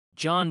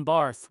John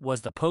Barth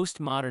was the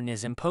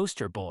postmodernism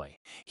poster boy.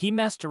 He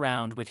messed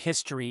around with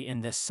history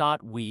in the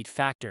Sot-Weed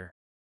Factor.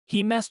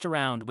 He messed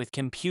around with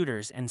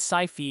computers and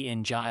sci-fi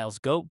in Giles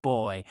Goat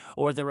Boy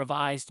or the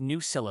revised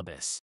new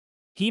syllabus.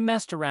 He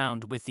messed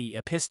around with the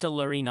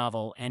epistolary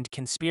novel and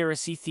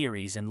conspiracy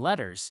theories and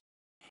letters.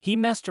 He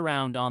messed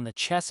around on the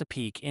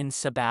Chesapeake in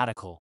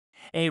Sabbatical,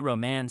 a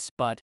romance,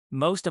 but,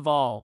 most of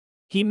all,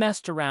 he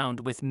messed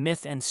around with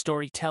myth and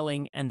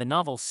storytelling and the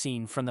novel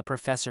seen from the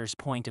professor's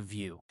point of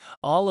view.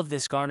 All of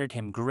this garnered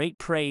him great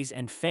praise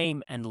and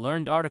fame and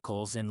learned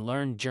articles in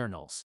learned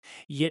journals.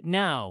 Yet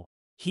now,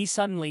 he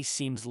suddenly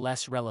seems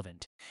less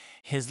relevant.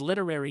 His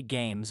literary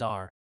games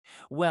are,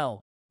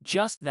 well,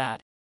 just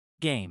that,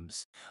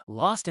 games,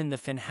 lost in the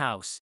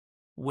Funhouse,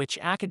 which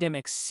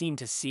academics seem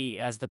to see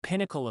as the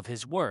pinnacle of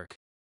his work,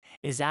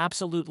 is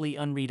absolutely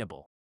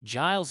unreadable.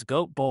 Giles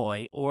Goat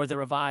Boy or the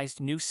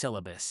revised new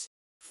syllabus,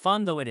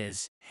 fun though it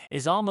is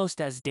almost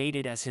as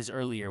dated as his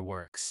earlier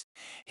works.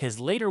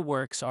 His later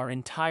works are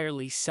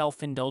entirely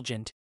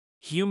self-indulgent,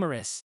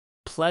 humorous,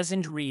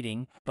 pleasant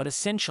reading, but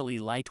essentially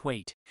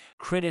lightweight.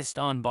 Critics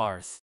on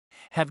Barth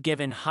have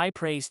given high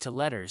praise to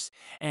letters,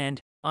 and,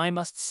 I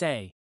must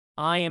say,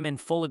 I am in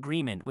full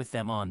agreement with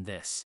them on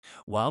this.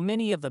 While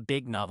many of the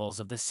big novels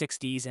of the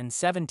 60s and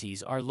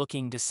 70s are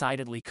looking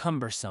decidedly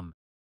cumbersome,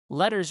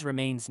 Letters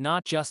remains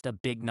not just a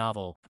big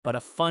novel, but a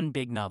fun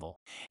big novel.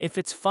 If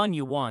it's fun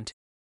you want,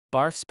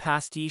 Barth's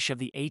pastiche of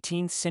the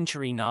 18th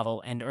century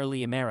novel and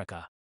early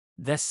America,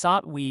 The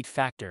Sot-Weed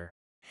Factor,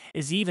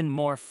 is even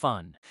more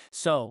fun.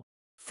 So,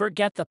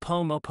 forget the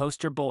Pomo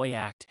poster boy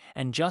act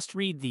and just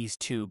read these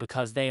two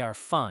because they are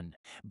fun.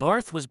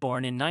 Barth was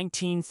born in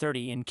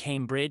 1930 in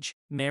Cambridge,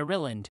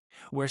 Maryland,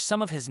 where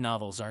some of his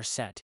novels are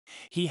set.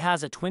 He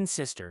has a twin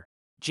sister,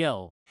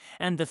 Jill,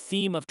 and the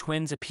theme of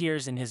twins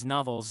appears in his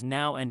novels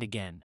now and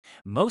again.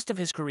 Most of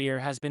his career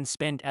has been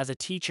spent as a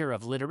teacher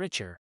of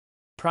literature,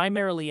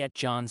 primarily at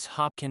Johns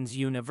Hopkins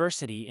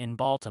University in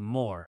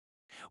Baltimore,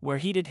 where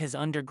he did his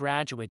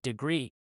undergraduate degree.